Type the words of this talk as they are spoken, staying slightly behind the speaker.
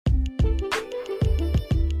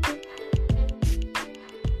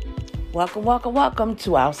Welcome, welcome, welcome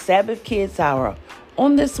to our Sabbath Kids Hour.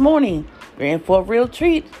 On this morning, we're in for a real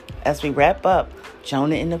treat as we wrap up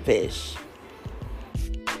Jonah and the fish.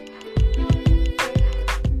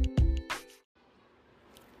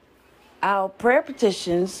 Our prayer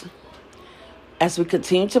petitions as we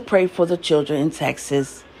continue to pray for the children in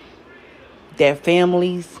Texas, their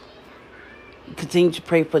families, continue to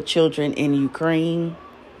pray for children in Ukraine,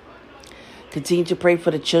 continue to pray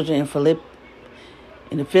for the children in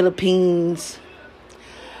the Philippines.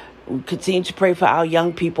 We continue to pray for our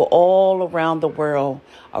young people all around the world,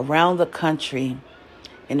 around the country,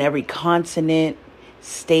 in every continent,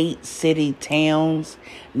 state, city, towns,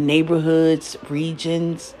 neighborhoods,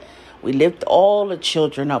 regions. We lift all the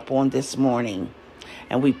children up on this morning,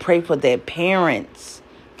 and we pray for their parents,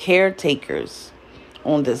 caretakers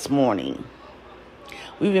on this morning.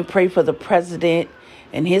 We even pray for the president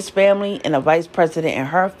and his family and the vice president and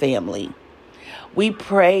her family. We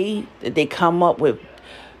pray that they come up with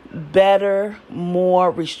better,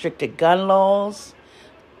 more restricted gun laws,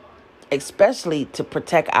 especially to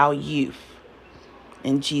protect our youth.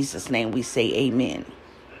 In Jesus' name we say amen.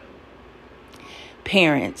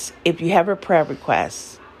 Parents, if you have a prayer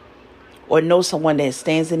request or know someone that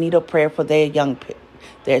stands in need of prayer for their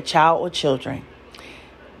child or children,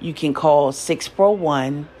 you can call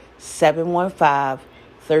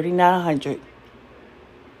 641-715-3900.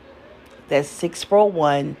 That's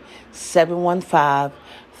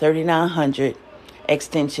 641-715-3900,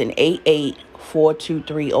 extension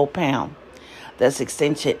 88423 That's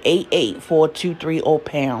extension 88423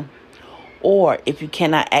 Or if you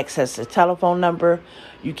cannot access the telephone number,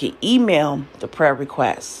 you can email the prayer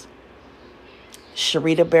request.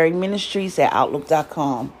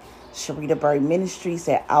 SharitaBerryMinistries@outlook.com.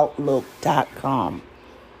 SharitaBerryMinistries@outlook.com.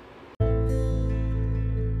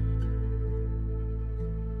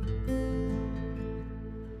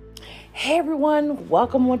 Hey everyone,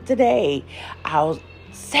 welcome on today, our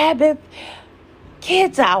Sabbath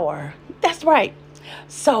Kids Hour. That's right.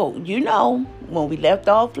 So, when we left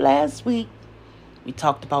off last week, we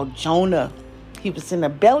talked about Jonah. He was in the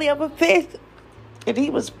belly of a fish, and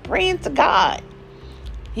he was praying to God.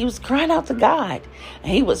 He was crying out to God,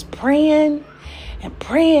 and he was praying and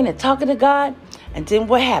talking to God. And then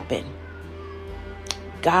what happened?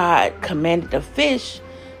 God commanded the fish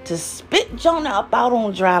to spit Jonah up out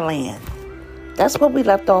on dry land. That's what we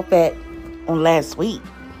left off at on last week.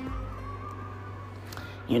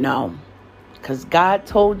 Because God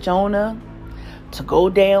told Jonah to go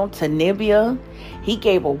down to Nineveh. He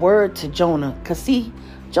gave a word to Jonah. Because see,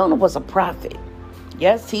 Jonah was a prophet.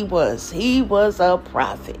 Yes, he was. He was a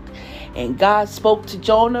prophet. And God spoke to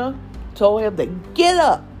Jonah, told him to get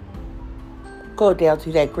up, go down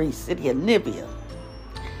to that great city of Nineveh.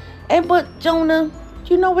 But Jonah,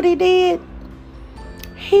 you know what he did?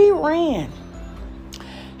 He ran.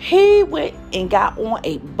 He went and got on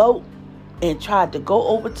a boat and tried to go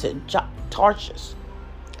over to Tarshish.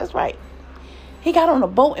 That's right. He got on a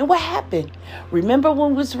boat, and what happened? Remember when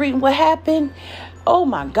we was reading what happened? Oh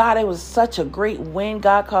my God, it was such a great wind.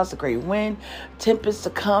 God caused a great wind, tempest to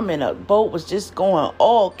come, and a boat was just going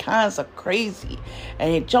all kinds of crazy.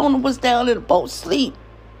 And Jonah was down in the boat asleep.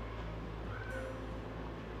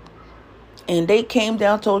 And they came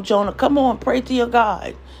down, told Jonah, come on, pray to your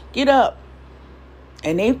God. Get up.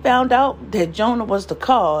 And they found out that Jonah was the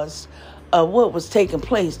cause of what was taking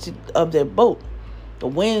place of their boat. The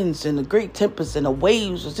winds and the great tempests and the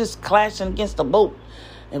waves was just clashing against the boat.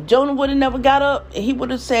 If Jonah would have never got up, he would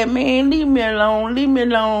have said, man, leave me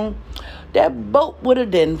alone. That boat would have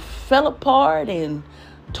then fell apart and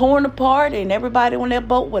torn apart, and everybody on that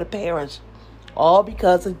boat would have perished. All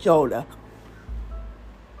because of Jonah.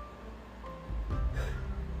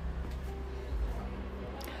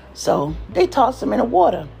 So they tossed him in the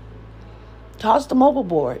water. Tossed him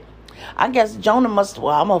overboard. I guess Jonah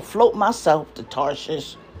I'm going to float myself to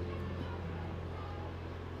Tarshish.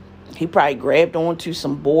 He probably grabbed onto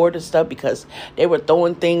some board and stuff because they were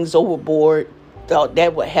throwing things overboard. Thought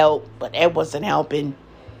that would help, but that wasn't helping.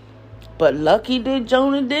 But lucky that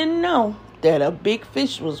Jonah didn't know that a big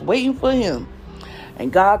fish was waiting for him. And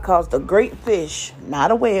God caused a great fish,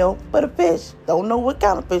 not a whale, but a fish. Don't know what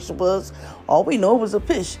kind of fish it was. All we know was a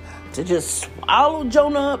fish to just swallow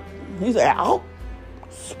Jonah up. He said, ow,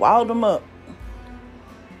 swallowed him up.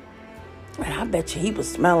 And I bet you he would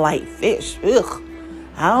smell like fish. Ugh.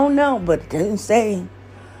 I don't know, but it didn't say.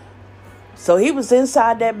 So he was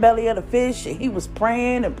inside that belly of the fish, and he was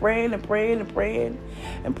praying and praying and praying and praying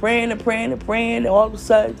and praying and praying and praying. And all of a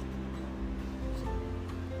sudden,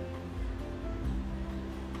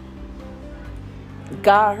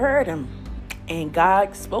 God heard him, and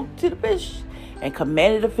God spoke to the fish and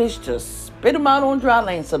commanded the fish to spit him out on dry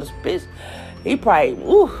land. So the fish, he probably,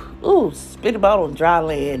 spit him out on dry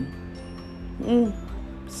land.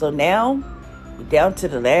 So now, we're down to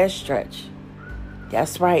the last stretch.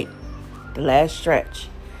 That's right, the last stretch.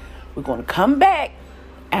 We're going to come back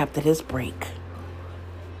after this break.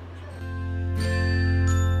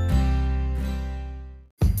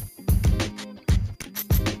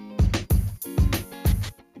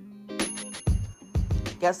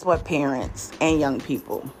 Guess what, parents and young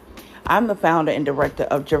people? I'm the founder and director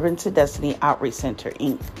of Driven to Destiny Outreach Center,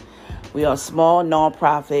 Inc. We are a small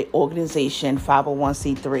nonprofit organization,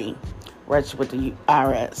 501c3, registered with the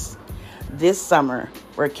IRS. This summer,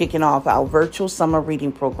 we're kicking off our virtual summer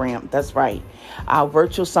reading program. That's right, our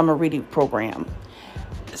virtual summer reading program.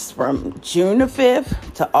 It's from June the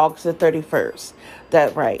 5th to August the 31st.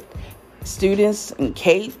 That's right. Students in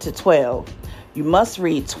K to 12, you must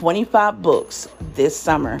read 25 books this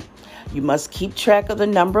summer. You must keep track of the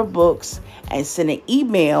number of books and send an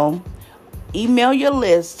email your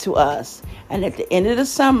list to us. And at the end of the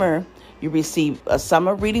summer, you receive a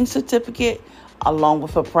summer reading certificate along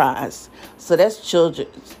with a prize. So that's children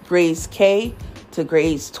grades K to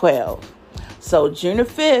grades 12. So June the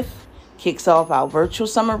 5th kicks off our virtual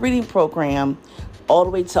summer reading program all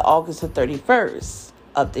the way to August the 31st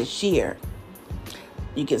of this year.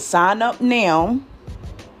 You can sign up now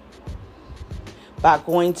by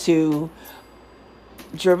going to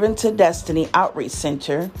Driven to Destiny Outreach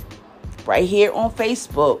Center right here on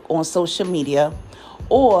Facebook, on social media,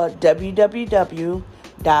 or www.pydestiny,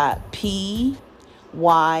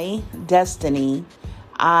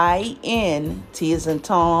 T as in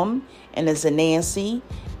Tom, N as in Nancy,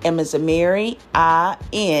 M as in Mary,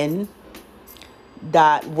 IN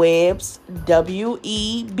 .webs,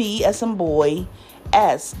 WEB as in boy,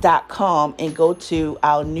 s.com, and go to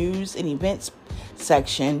our news and events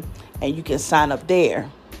section, and you can sign up there.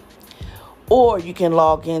 Or you can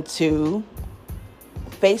log into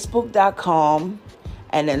facebook.com,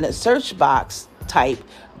 and in the search box type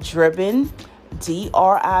Driven,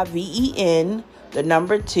 DRIVEN, the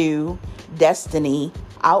number 2, Destiny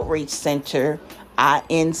Outreach Center,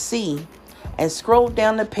 INC, and scroll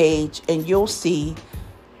down the page and you'll see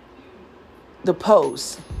the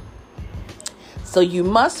post. So you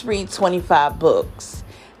must read 25 books.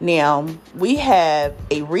 Now, we have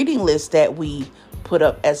a reading list that we put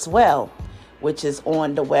up as well, which is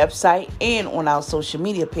on the website and on our social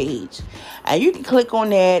media page. And you can click on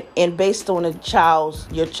that, and based on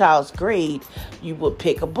your child's grade, you will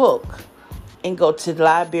pick a book and go to the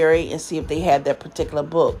library and see if they have that particular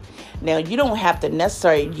book. Now, you don't have to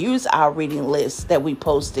necessarily use our reading list that we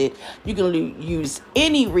posted. You can use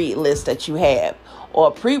any read list that you have or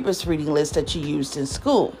a previous reading list that you used in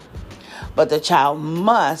school. But the child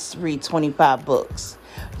must read 25 books.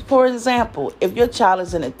 For example, if your child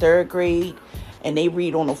is in the 3rd grade and they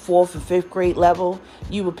read on the 4th and 5th grade level,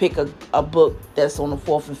 you would pick a book that's on the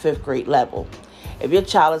 4th and 5th grade level. If your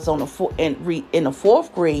child is in the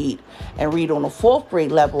 4th grade and read on the 4th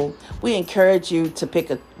grade level, we encourage you to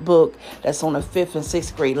pick a book that's on the 5th and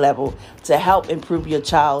 6th grade level to help improve your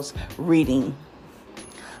child's reading.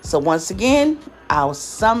 So once again, our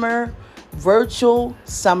virtual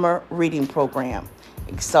summer reading program.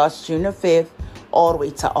 It starts June the 5th all the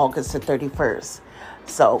way to August the 31st.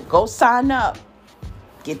 So go sign up,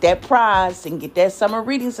 get that prize, and get that summer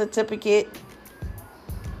reading certificate.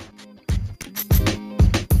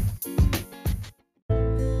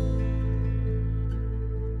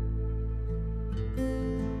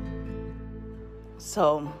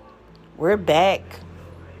 So we're back,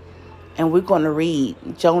 and we're going to read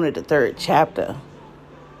Jonah, the 3rd chapter.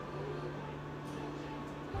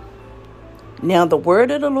 Now the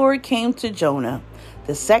word of the Lord came to Jonah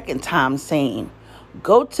the 2nd time, saying,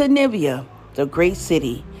 Go to Nineveh, the great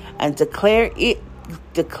city, and declare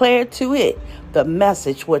to it the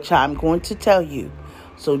message which I am going to tell you.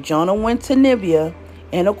 So Jonah went to Nineveh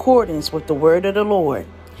in accordance with the word of the Lord.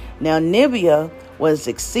 Now Nineveh was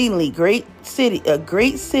exceedingly great city, a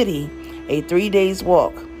 3 days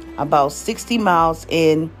walk, about 60 miles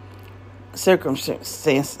in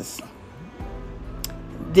circumstances.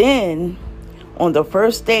 Then, on the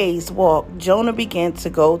first day's walk, Jonah began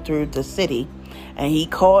to go through the city, and he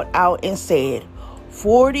called out and said,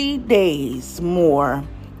 40 days more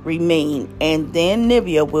remain, and then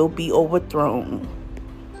Nineveh will be overthrown.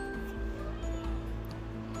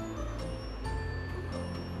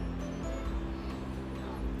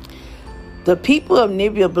 The people of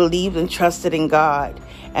Nineveh believed and trusted in God,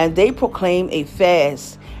 and they proclaimed a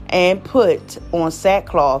fast and put on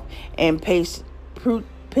sackcloth and paid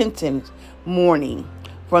repentant mourning.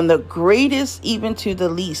 from the greatest even to the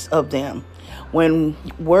least of them. When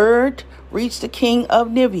word reached the king of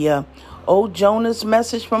Nineveh, Jonah's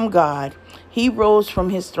message from God, he rose from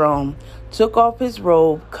his throne, took off his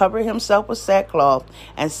robe, covered himself with sackcloth,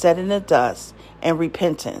 and sat in the dust in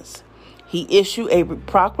repentance. He issued a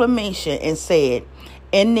proclamation and said,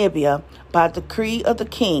 in Nineveh, by decree of the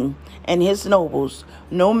king and his nobles,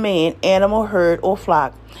 no man, animal, herd, or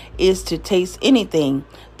flock is to taste anything.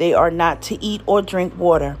 They are not to eat or drink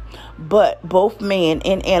water, but both man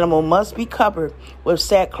and animal must be covered with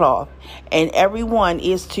sackcloth, and everyone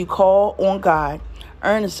is to call on God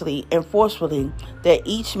earnestly and forcefully, that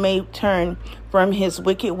each may turn from his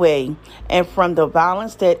wicked way and from the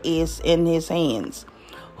violence that is in his hands.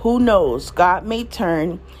 Who knows, God may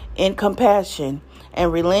turn in compassion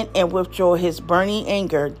and relent and withdraw his burning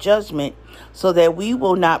anger, judgment, so that we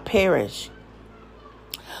will not perish.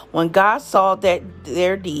 When God saw that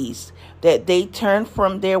their deeds, that they turned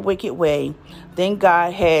from their wicked way, then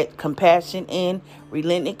God had compassion and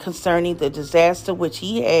relented concerning the disaster which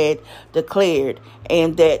he had declared,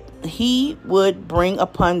 and that he would bring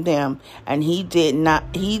upon them, and he did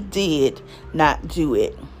not do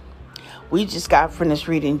it. We just got finished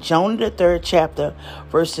reading Jonah, the 3rd chapter,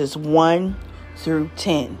 verses 1 through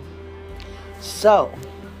 10. So,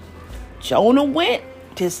 Jonah went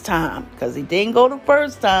this time, because he didn't go the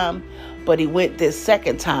first time, but he went this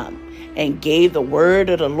second time and gave the word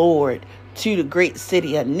of the Lord to the great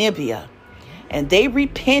city of Nineveh. And they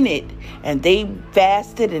repented, and they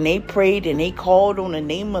fasted, and they prayed, and they called on the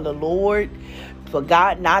name of the Lord for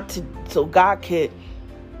God so God could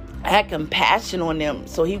have compassion on them,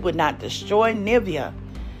 so he would not destroy Nineveh,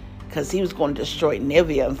 because he was going to destroy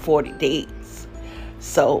Nineveh in 40 days.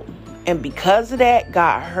 So, and because of that,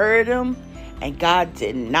 God heard him, and God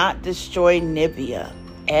did not destroy Nineveh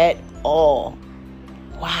at all.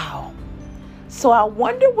 Wow. So I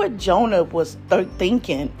wonder what Jonah was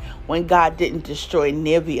thinking when God didn't destroy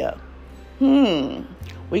Nineveh.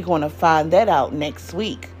 We're going to find that out next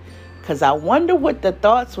week, because I wonder what the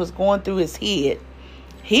thoughts was going through his head.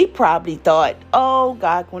 He probably thought,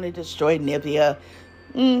 God going to destroy Nineveh.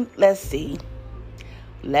 Let's see.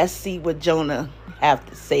 Let's see what Jonah have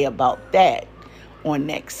to say about that on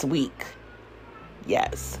next week.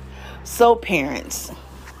 Yes. So parents,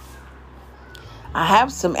 I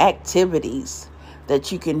have some activities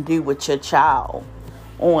that you can do with your child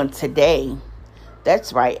on today.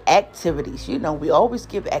 That's right, activities. We always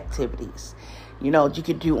give activities. You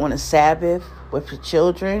could do on a Sabbath with your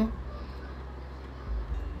children.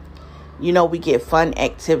 We get fun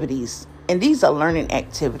activities. And these are learning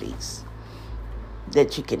activities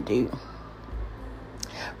that you can do.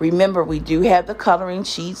 Remember, we do have the coloring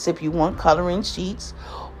sheets if you want coloring sheets.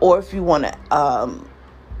 Or if you want a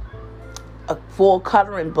full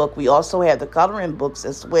coloring book, we also have the coloring books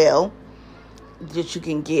as well that you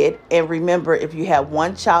can get. And remember, if you have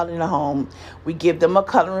one child in the home, we give them a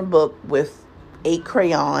coloring book with 8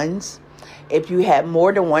 crayons. If you have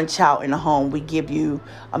more than one child in the home, we give you,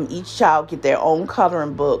 each child get their own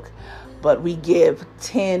coloring book, but we give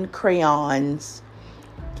 10 crayons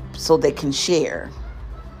so they can share.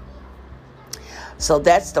 So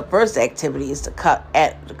that's the first activity, is to cut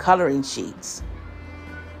at the coloring sheets.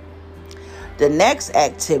 The next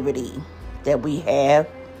activity that we have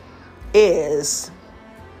is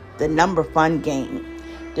the number fun game.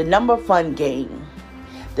 The number fun game.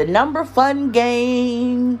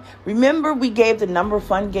 Remember, we gave the number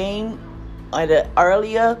fun game at an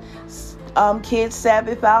earlier Kids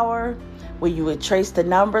Sabbath hour, where you would trace the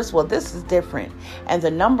numbers. Well, this is different. And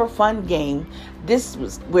the number fun game, this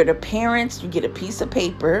was where the parents, you get a piece of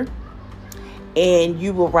paper, and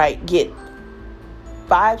you will get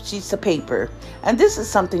 5 sheets of paper. And this is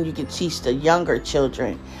something you can teach the younger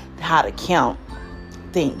children, how to count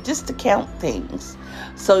things, just to count things.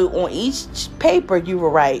 So on each paper, you will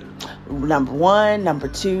write number 1, number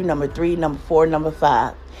 2, number 3, number 4, number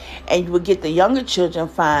 5. And you will get the younger children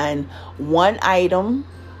find 1 item.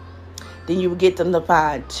 Then you will get them to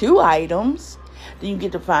find 2 items. Then you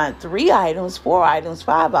get to find 3 items, 4 items,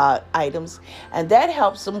 5 items. And that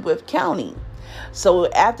helps them with counting. So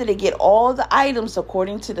after they get all the items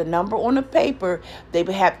according to the number on the paper, they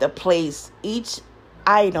would have to place each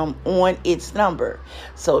item on its number.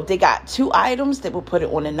 So if they got 2 items, they will put it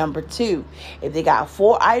on the number 2. If they got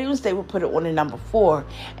 4 items, they will put it on the number 4.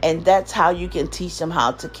 And that's how you can teach them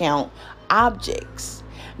how to count objects.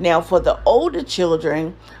 Now, for the older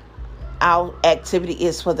children, our activity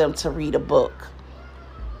is for them to read a book.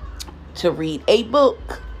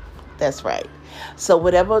 That's right. So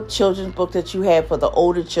whatever children's book that you have for the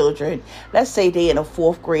older children, let's say they're in a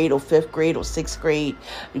 4th grade or 5th grade or 6th grade,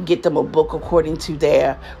 you get them a book according to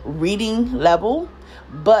their reading level.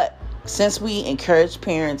 But since we encourage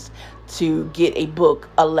parents to get a book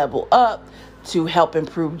a level up to help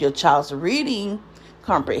improve your child's reading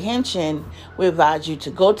comprehension, we advise you to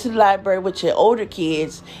go to the library with your older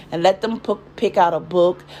kids and let them pick out a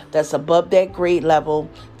book that's above that grade level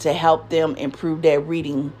to help them improve their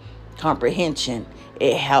reading comprehension.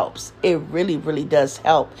 It helps. It really, really does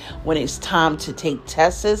help when it's time to take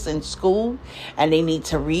tests in school and they need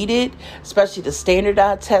to read it, especially the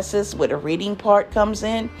standardized tests where the reading part comes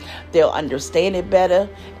in. They'll understand it better,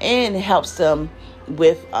 and it helps them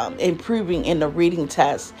with improving in the reading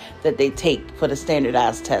tests that they take for the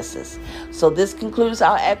standardized tests. So this concludes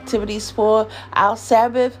our activities for our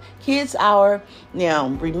Sabbath Kids Hour. Now,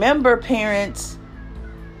 remember, parents,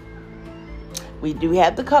 we do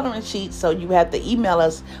have the coloring sheets, so you have to email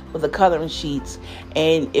us with the coloring sheets.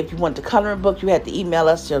 And if you want the coloring book, you have to email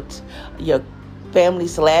us your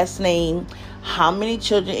family's last name, how many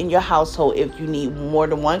children in your household, if you need more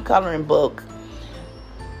than one coloring book,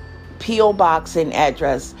 P.O. Box and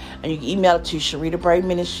address, and you can email it to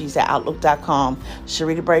SharitaBrightMinistries@outlook.com.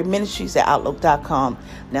 SharitaBrightMinistries@outlook.com.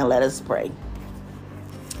 Now let us pray.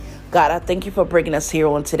 God, I thank you for bringing us here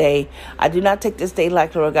on today. I do not take this day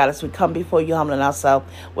lightly, Lord God, as we come before you, humbling ourselves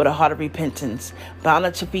with a heart of repentance. Bound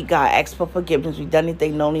at your feet, God, ask for forgiveness. We've done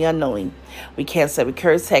anything knowingly or unknowingly. We cancel every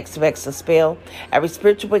curse, hex, vex, or spell, every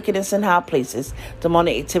spiritual wickedness in high places,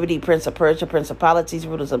 demonic activity, prince of Persia, principalities,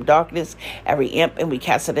 rulers of darkness, every imp, and we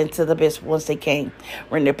cast it into the abyss once they came.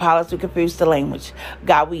 Render powerless, we confuse the language.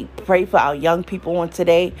 God, we pray for our young people on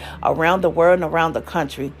today, around the world and around the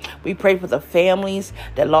country. We pray for the families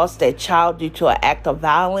that lost their child due to an act of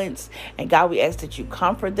violence. And God, we ask that you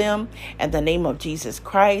comfort them in the name of Jesus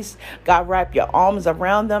Christ. God, wrap your arms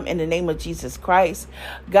around them in the name of Jesus Christ.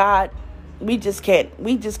 God, we just can't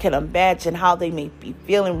imagine how they may be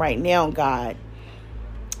feeling right now, God.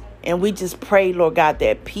 And we just pray, Lord God,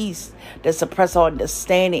 that peace that suppresses all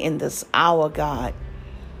understanding in this hour, God.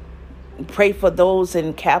 We pray for those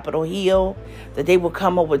in Capitol Hill that they will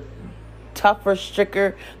come up with tougher,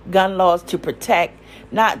 stricter gun laws to protect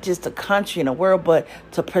not just the country and the world, but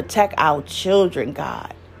to protect our children,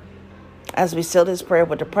 God. As we seal this prayer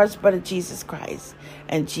with the precious blood of Jesus Christ,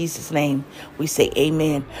 in Jesus' name, we say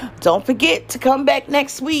amen. Don't forget to come back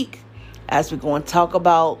next week as we're going to talk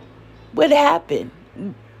about what happened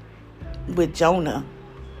with Jonah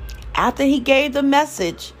after he gave the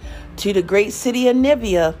message to the great city of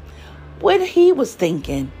Nineveh, what he was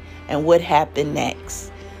thinking and what happened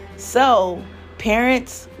next. So,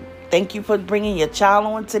 parents, thank you for bringing your child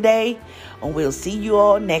on today, and we'll see you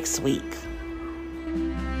all next week.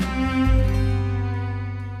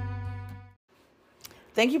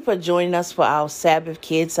 Thank you for joining us for our Sabbath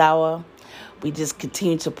Kids Hour. We just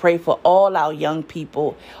continue to pray for all our young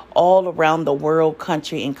people all around the world,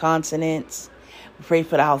 country, and continents. We pray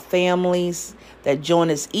for our families that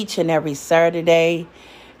join us each and every Saturday.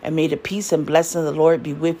 And may the peace and blessing of the Lord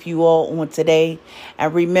be with you all on today.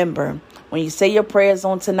 And remember, when you say your prayers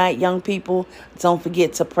on tonight, young people, don't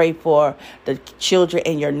forget to pray for the children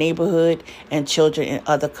in your neighborhood and children in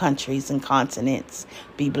other countries and continents.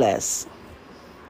 Be blessed.